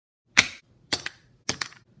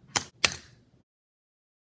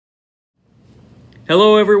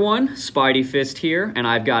Hello everyone, Spidey Fist here, and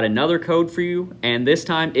I've got another code for you, and this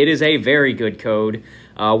time it is a very good code.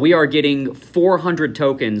 We are getting 400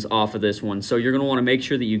 tokens off of this one, so you're going to want to make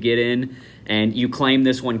sure that you get in and you claim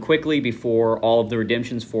this one quickly before all of the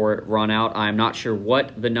redemptions for it run out. I'm not sure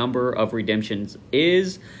what the number of redemptions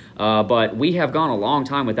is, but we have gone a long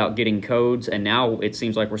time without getting codes, and now it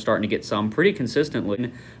seems like we're starting to get some pretty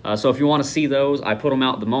consistently. So if you want to see those, I put them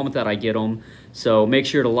out the moment that I get them. So make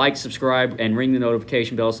sure to like, subscribe, and ring the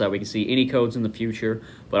notification bell so that we can see any codes in the future.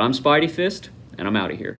 But I'm Spidey Fist, and I'm out of here.